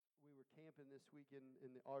camping this week in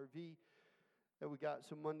the RV that we got.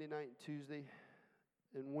 So Monday night and Tuesday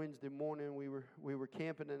and Wednesday morning we were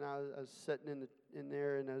camping, and I was sitting in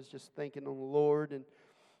there, and I was just thinking on the Lord, and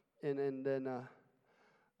then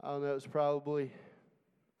I don't know, it was probably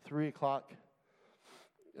 3 o'clock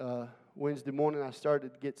Wednesday morning. I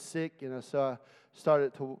started to get sick, and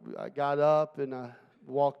I got up and I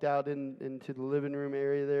walked out into the living room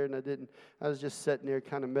area there, and I was just sitting there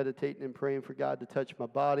kind of meditating and praying for God to touch my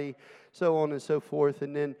body, so on and so forth.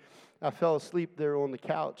 And then I fell asleep there on the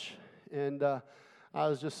couch, and God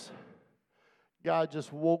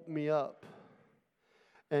just woke me up,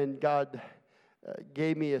 and God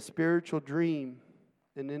gave me a spiritual dream.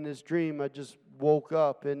 And in this dream, I just woke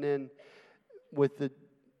up, and then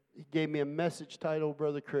He gave me a message titled,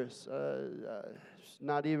 Brother Chris. It's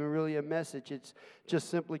not even really a message. It's just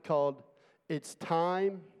simply called, "It's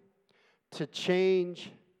Time to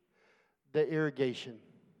Change the Irrigation."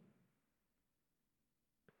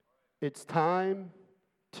 It's time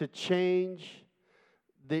to change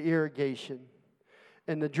the irrigation.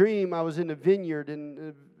 In the dream, I was in a vineyard,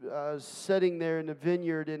 and I was sitting there in the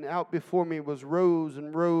vineyard, and out before me was rows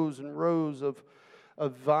and rows and rows of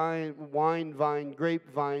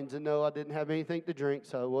grapevines. And no, I didn't have anything to drink,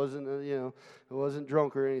 so I wasn't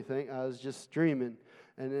drunk or anything. I was just dreaming.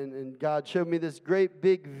 And God showed me this great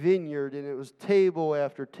big vineyard, and it was table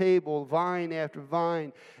after table, vine after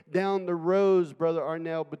vine, down the rows, Brother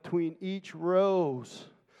Arnell, between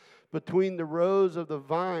the rows of the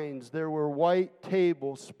vines, there were white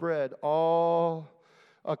tables spread all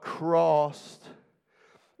across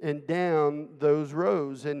and down those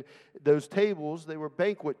rows. And those tables, they were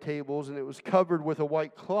banquet tables, and it was covered with a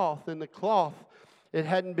white cloth. And the cloth, it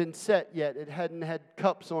hadn't been set yet. It hadn't had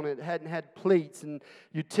cups on it. It hadn't had plates and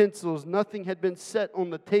utensils. Nothing had been set on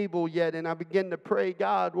the table yet. And I began to pray,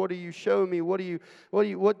 God, what are you showing me? What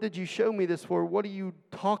did you show me this for? What are you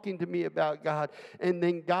talking to me about, God? And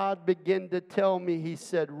then God began to tell me, He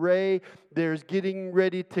said, Ray, there's getting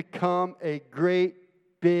ready to come a great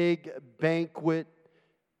big banquet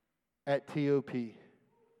at TOP.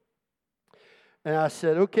 And I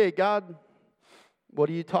said, okay, God, what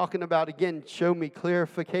are you talking about again? Show me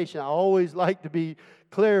clarification. I always like to be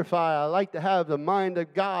clarified. I like to have the mind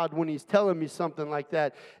of God when He's telling me something like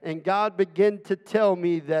that. And God began to tell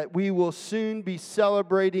me that we will soon be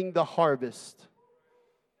celebrating the harvest.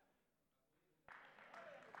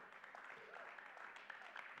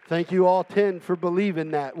 Thank you all 10 for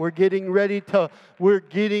believing that. We're getting ready to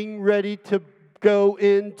go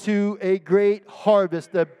into a great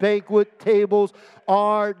harvest. The banquet tables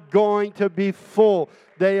are going to be full.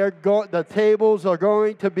 The tables are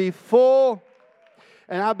going to be full.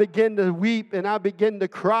 And I began to weep, and I began to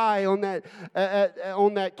cry on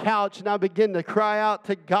that couch, and I began to cry out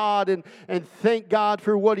to God and thank God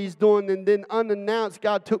for what He's doing. And then unannounced,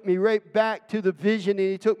 God took me right back to the vision, and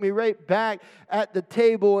He took me right back at the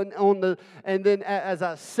table. And then as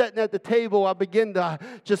I was sitting at the table, I began to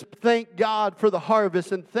just thank God for the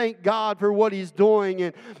harvest and thank God for what He's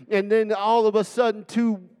doing. And then all of a sudden,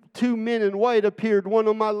 two men in white appeared, one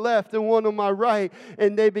on my left and one on my right,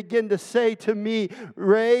 and they began to say to me,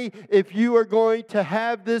 Ray, if you are going to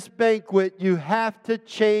have this banquet, you have to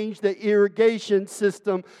change the irrigation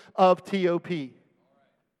system of TOP.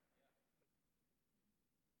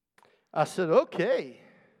 I said, okay,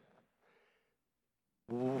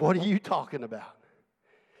 what are you talking about?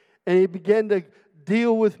 And he began to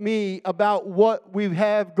deal with me about what we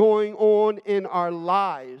have going on in our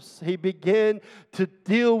lives. He began to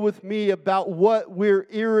deal with me about what we're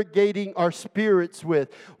irrigating our spirits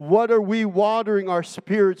with. What are we watering our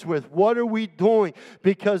spirits with? What are we doing?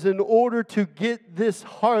 Because in order to get this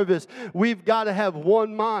harvest, we've got to have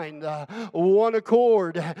one mind, one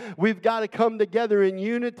accord. We've got to come together in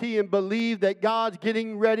unity and believe that God's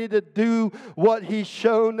getting ready to do what He's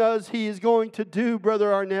shown us He is going to do,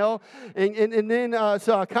 Brother Arnell. And then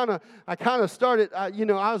so I kind of started. I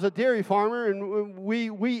was a dairy farmer, and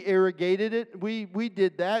we irrigated it. We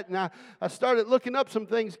did that, and I started looking up some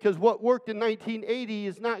things because what worked in 1980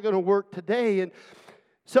 is not going to work today. And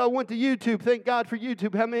so I went to YouTube. Thank God for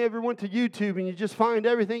YouTube. How many ever went to YouTube and you just find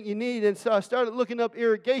everything you need? And so I started looking up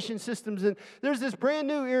irrigation systems, and there's this brand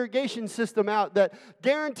new irrigation system out that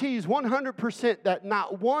guarantees 100% that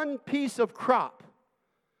not one piece of crop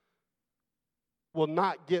will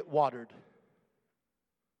not get watered.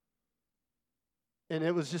 And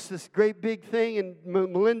it was just this great big thing, and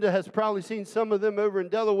Melinda has probably seen some of them over in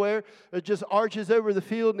Delaware. It just arches over the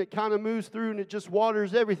field, and it kind of moves through, and it just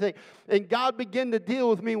waters everything. And God began to deal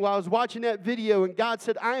with me while I was watching that video, and God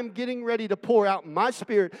said, I am getting ready to pour out my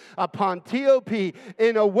Spirit upon TOP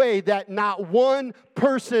in a way that not one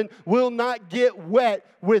person will not get wet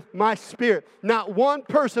with my Spirit. Not one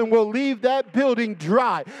person will leave that building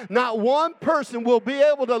dry. Not one person will be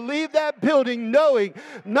able to leave that building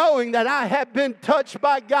knowing that I have been touched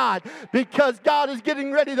by God, because God is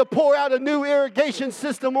getting ready to pour out a new irrigation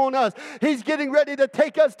system on us. He's getting ready to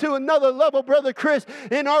take us to another level, Brother Chris,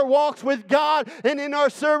 in our walks with God and in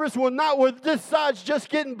our service. We're not with this side's just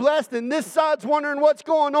getting blessed and this side's wondering what's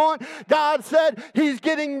going on. God said He's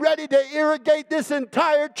getting ready to irrigate this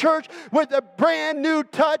entire church with a brand new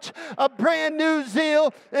touch, a brand new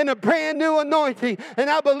zeal, and a brand new anointing.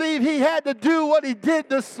 And I believe He had to do what He did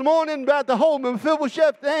this morning about the whole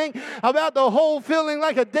Mephibosheth thing, about the whole feeling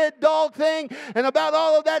like a dead dog thing, and about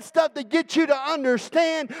all of that stuff to get you to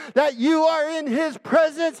understand that you are in His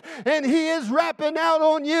presence and He is wrapping out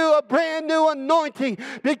on you a brand new anointing,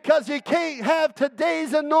 because you can't have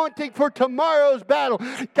today's anointing for tomorrow's battle.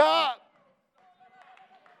 God,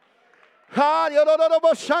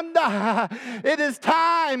 it is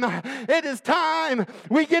time. It is time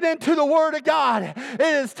we get into the Word of God. It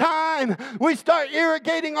is time we start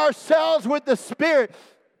irrigating ourselves with the Spirit.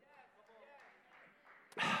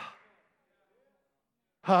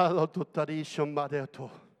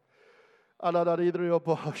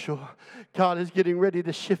 God is getting ready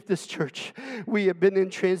to shift this church. We have been in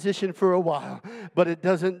transition for a while, but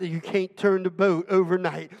you can't turn the boat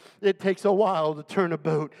overnight. It takes a while to turn a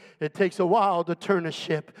boat. It takes a while to turn a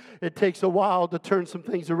ship. It takes a while to turn some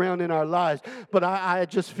things around in our lives. But I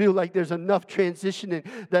just feel like there's enough transitioning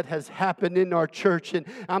that has happened in our church. And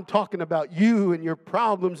I'm talking about you and your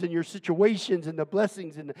problems and your situations and the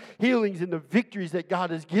blessings and the healings and the victories that God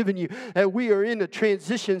has given you. And we are in a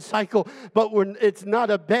transition cycle. But it's not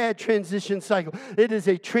a bad transition cycle. It is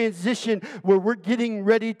a transition where we're getting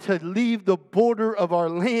ready to leave the border of our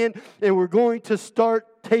land, and we're going to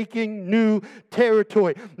start taking new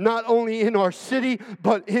territory, not only in our city,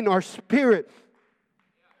 but in our spirit.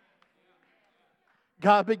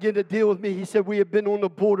 God began to deal with me. He said, we have been on the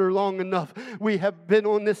border long enough. We have been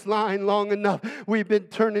on this line long enough. We've been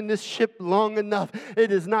turning this ship long enough.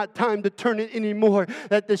 It is not time to turn it anymore.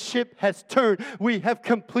 That the ship has turned. We have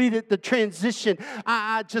completed the transition.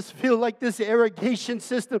 I just feel like this irrigation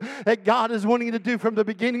system that God is wanting to do from the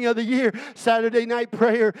beginning of the year. Saturday night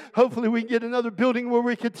prayer. Hopefully we can get another building where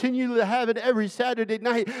we continue to have it every Saturday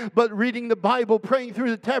night. But reading the Bible, praying through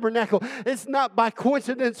the tabernacle. It's not by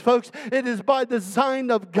coincidence, folks. It is by design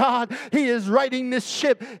of God. He is righting this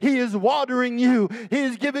ship. He is watering you. He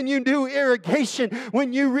is giving you new irrigation.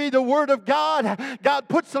 When you read the Word of God, God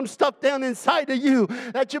puts some stuff down inside of you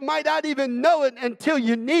that you might not even know it until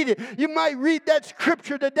you need it. You might read that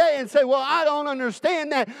scripture today and say, well, I don't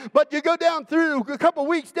understand that. But you go down through a couple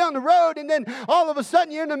weeks down the road, and then all of a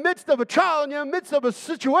sudden you're in the midst of a trial and you're in the midst of a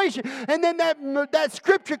situation, and then that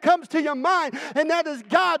scripture comes to your mind, and that is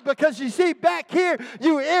God, because you see, back here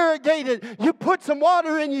you irrigated. You put some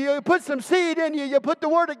water in you. You put some seed in you. You put the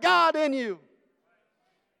Word of God in you.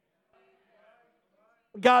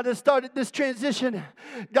 God has started this transition.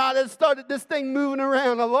 God has started this thing moving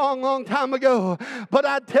around a long, long time ago. But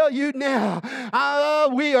I tell you now,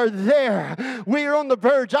 we are there. We are on the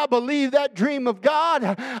verge. I believe that dream of God.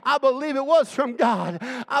 I believe it was from God.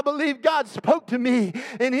 I believe God spoke to me,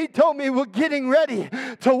 and He told me we're getting ready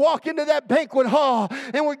to walk into that banquet hall,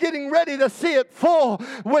 and we're getting ready to see it full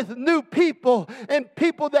with new people, and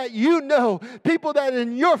people that you know, people that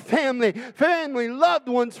in your family, loved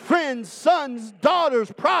ones, friends, sons, daughters,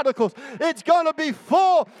 prodigals. It's going to be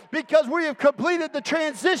full because we have completed the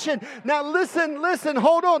transition. Now listen,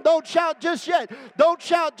 hold on. Don't shout just yet. Don't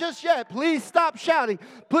shout just yet. Please stop shouting.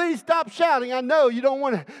 Please stop shouting. I know you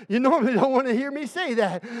normally don't want to hear me say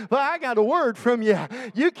that, but I got a word from you.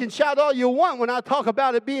 You can shout all you want when I talk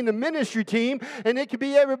about it being the ministry team, and it could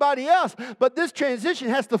be everybody else, but this transition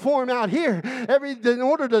has to form out here. In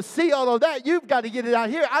order to see all of that, you've got to get it out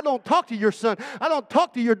here. I don't talk to your son. I don't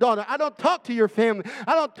talk to your daughter. I don't talk to your family.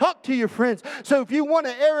 I don't talk to your friends. So if you want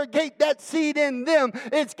to irrigate that seed in them,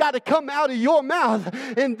 it's got to come out of your mouth.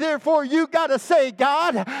 And therefore, you got to say,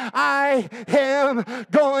 God, I am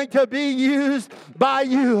going to be used by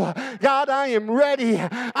you. God, I am ready.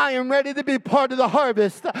 I am ready to be part of the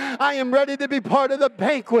harvest. I am ready to be part of the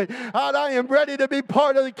banquet. God, I am ready to be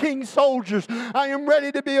part of the king's soldiers. I am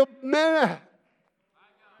ready to be a man.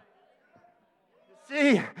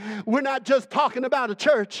 See, we're not just talking about a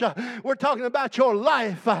church. We're talking about your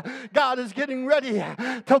life. God is getting ready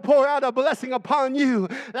to pour out a blessing upon you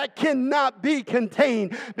that cannot be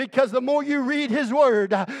contained, because the more you read His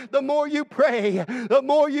Word, the more you pray, the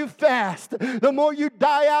more you fast, the more you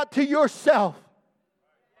die out to yourself,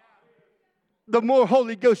 the more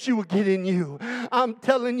Holy Ghost you will get in you. I'm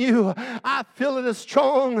telling you, I feel it as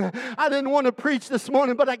strong. I didn't want to preach this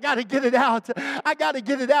morning, but I got to get it out. I got to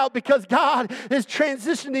get it out because God is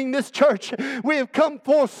transitioning this church. We have come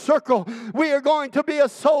full circle. We are going to be a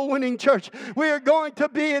soul-winning church. We are going to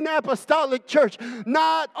be an apostolic church.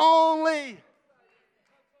 Not only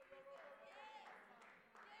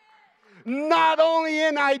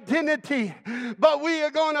in identity, but we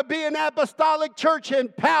are going to be an apostolic church in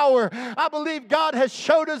power. I believe God has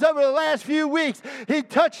showed us over the last few weeks. He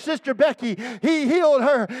touched Sister Becky. He healed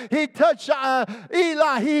her. He touched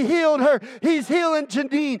Eli. He healed her. He's healing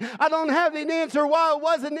Janine. I don't have the answer why it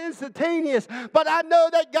wasn't instantaneous, but I know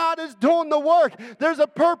that God is doing the work. There's a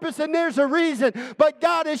purpose and there's a reason, but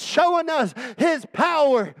God is showing us His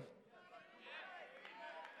power.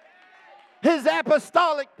 His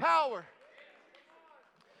apostolic power.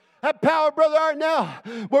 That power, Brother Art, now,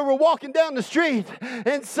 where we're walking down the street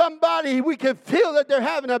and somebody, we can feel that they're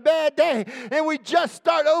having a bad day, and we just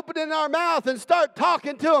start opening our mouth and start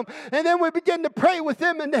talking to them, and then we begin to pray with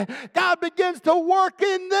them, and God begins to work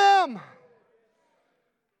in them.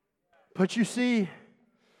 But you see,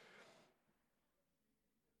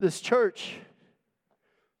 this church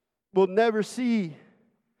will never see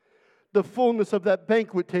the fullness of that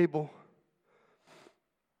banquet table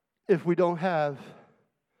if we don't have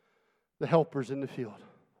the helpers in the field.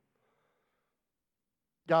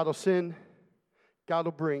 God will send, God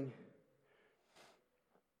will bring.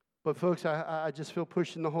 But folks, I just feel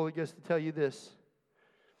pushing the Holy Ghost to tell you this.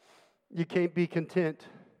 You can't be content,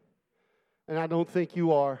 and I don't think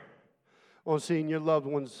you are, on seeing your loved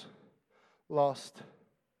ones lost,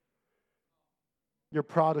 your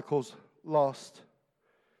prodigals lost.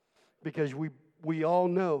 Because we all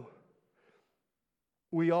know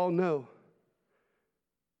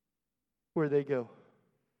where they go.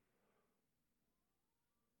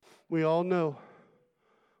 We all know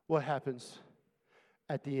what happens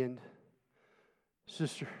at the end.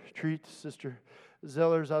 Sister Treat, Sister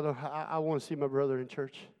Zellers, I want to see my brother in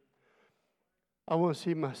church. I want to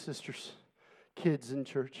see my sister's kids in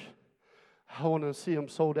church. I want to see them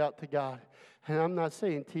sold out to God. And I'm not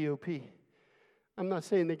saying TOP. I'm not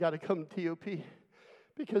saying they got to come to TOP,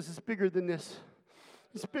 because it's bigger than this.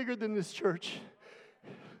 It's bigger than this church.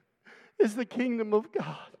 It's the kingdom of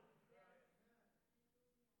God.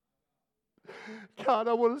 God,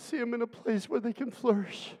 I want to see them in a place where they can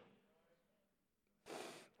flourish.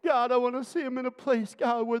 God, I want to see them in a place,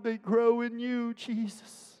 God, where they grow in you,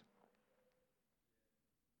 Jesus.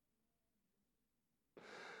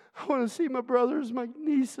 I want to see my brothers, my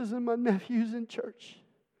nieces, and my nephews in church.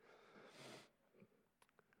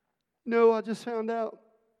 No, I just found out,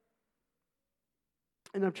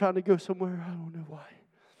 and I'm trying to go somewhere, I don't know why.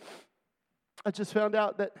 I just found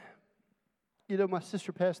out that, my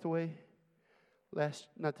sister passed away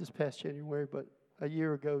not this past January, but a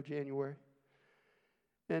year ago, January.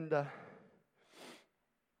 And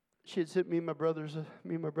she had sent me and my brother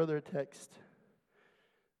a text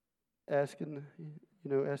asking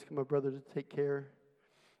my brother to take care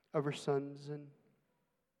of her sons and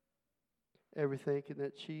everything, and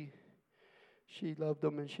that she loved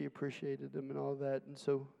them and she appreciated them and all that. And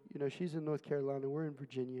so, she's in North Carolina, we're in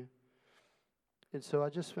Virginia. And so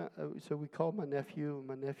so we called my nephew, and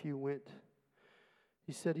my nephew went.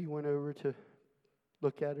 He said he went over to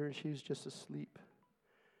look at her, and she was just asleep.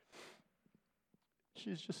 She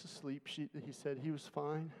was just asleep. He said he was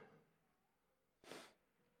fine.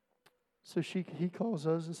 So he calls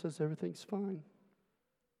us and says everything's fine.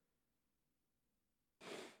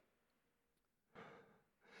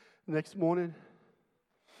 Next morning,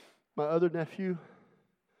 my other nephew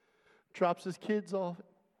drops his kids off,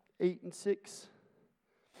 8 and 6.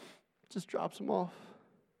 Just drops them off.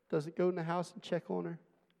 Doesn't go in the house and check on her.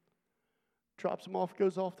 Drops them off,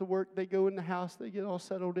 goes off to work. They go in the house. They get all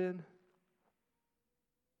settled in.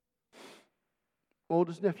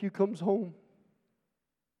 Oldest nephew comes home.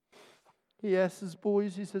 He asks his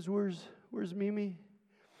boys, he says, where's Mimi?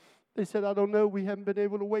 They said, I don't know. We haven't been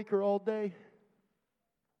able to wake her all day.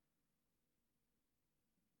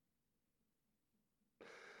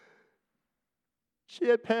 She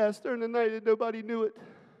had passed during the night and nobody knew it.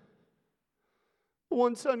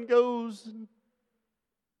 One son goes, and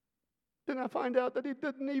then I find out that he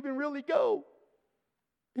didn't even really go.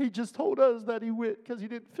 He just told us that he went because he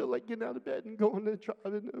didn't feel like getting out of bed and going and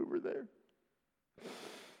driving over there.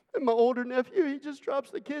 And my older nephew, he just drops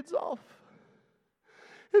the kids off.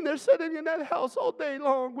 And they're sitting in that house all day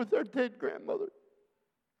long with their dead grandmother.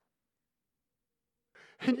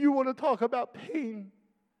 And you want to talk about pain.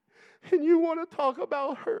 And you want to talk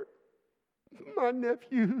about hurt. My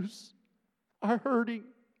nephews are hurting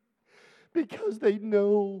because they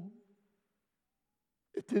know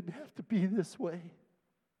it didn't have to be this way.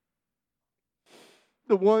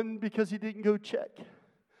 The one, because he didn't go check.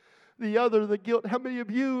 The other, the guilt. How many of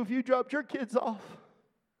you, if you dropped your kids off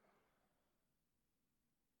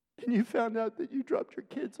and you found out that you dropped your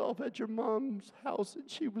kids off at your mom's house and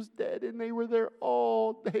she was dead and they were there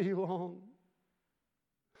all day long,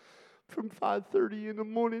 from 5:30 in the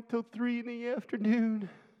morning till 3 in the afternoon,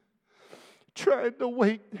 trying to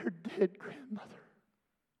wake their dead grandmother?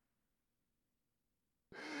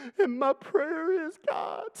 And my prayer is,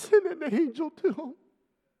 God, send an angel to them.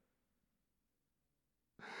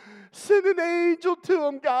 Send an angel to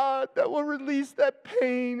them, God, that will release that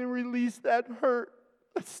pain and release that hurt.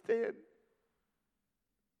 Let's stand.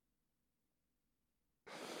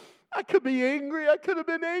 I could be angry. I could have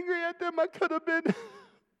been angry at them. I could have been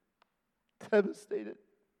devastated.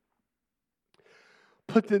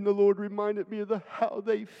 But then the Lord reminded me of how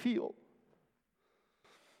they feel.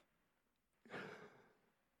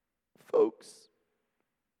 Folks,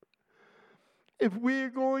 if we're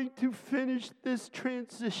going to finish this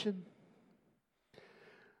transition,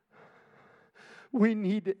 we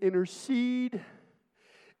need to intercede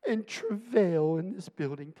and travail in this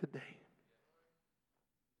building today.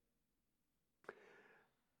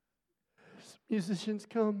 As musicians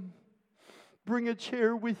come, bring a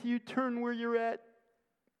chair with you, turn where you're at.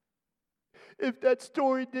 If that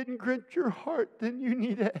story didn't grip your heart, then you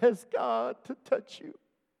need to ask God to touch you.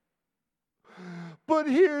 But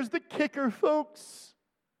here's the kicker, folks.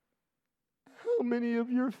 How many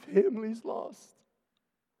of your families lost?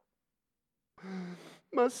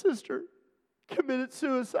 My sister committed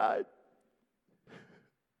suicide.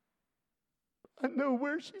 I know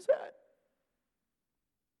where she's at.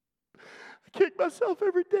 I kick myself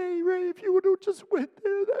every day, Ray. If you would have just went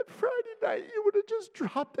there that Friday night, you would have just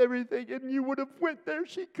dropped everything and you would have went there.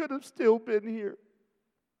 She could have still been here.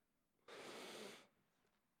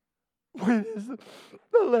 When is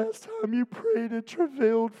the last time you prayed and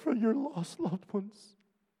travailed for your lost loved ones?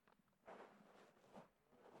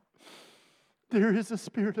 There is a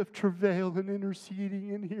spirit of travail and interceding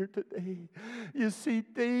in here today. You see,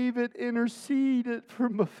 David interceded for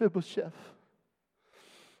Mephibosheth.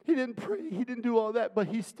 He didn't pray, he didn't do all that, but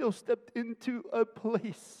he still stepped into a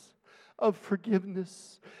place of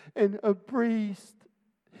forgiveness and embraced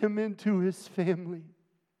him into his family.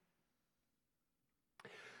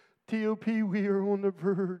 TOP, we are on the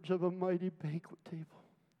verge of a mighty banquet table.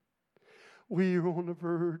 We are on the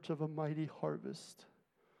verge of a mighty harvest.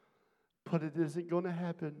 But it isn't going to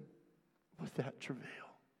happen without travail.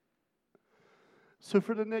 So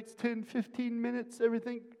for the next 10, 15 minutes,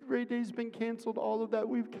 everything, Ray Day's been canceled, all of that,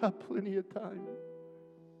 we've got plenty of time.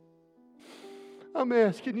 I'm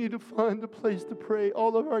asking you to find a place to pray.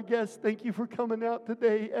 All of our guests, thank you for coming out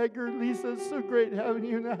today. Edgar, Lisa, it's so great having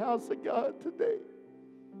you in the house of God today.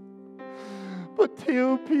 But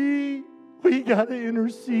TOP, we got to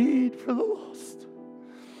intercede for the lost.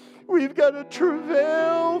 We've got to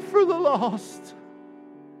travail for the lost.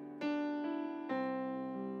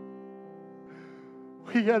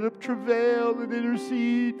 We got to travail and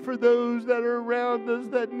intercede for those that are around us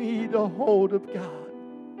that need a hold of God.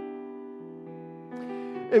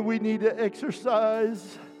 And we need to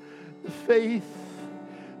exercise the faith,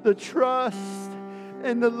 the trust,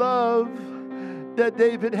 and the love that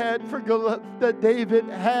David had for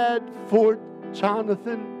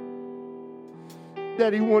Jonathan,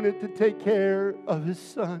 that he wanted to take care of his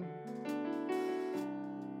son.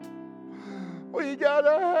 We got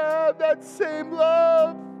to have that same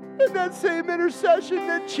love and that same intercession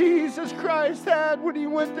that Jesus Christ had when he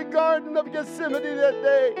went to the Garden of Gethsemane that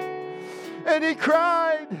day. And he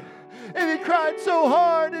cried so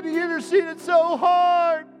hard, and he interceded so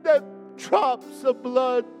hard that drops of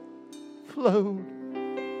blood flowed.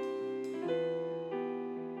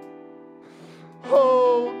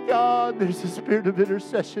 Oh God, there's a spirit of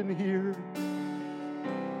intercession here.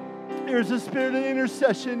 There's a spirit of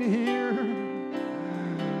intercession here.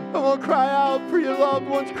 I want to cry out for your loved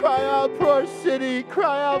ones. Cry out for our city.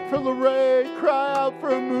 Cry out for Luray. Cry out for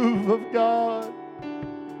a move of God.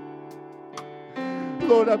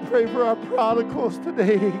 Lord, I pray for our prodigals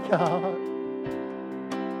today, God.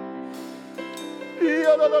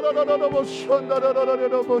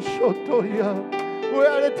 We're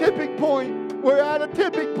at a tipping point. We're at a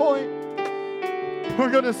tipping point. We're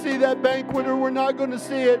going to see that banquet or we're not going to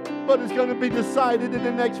see it, but it's going to be decided in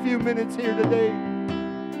the next few minutes here today.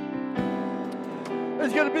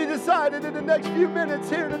 It's going to be decided in the next few minutes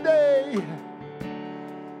here today.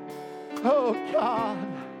 Oh, God.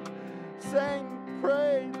 Sing,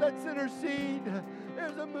 pray, let's intercede.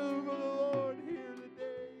 There's a move of the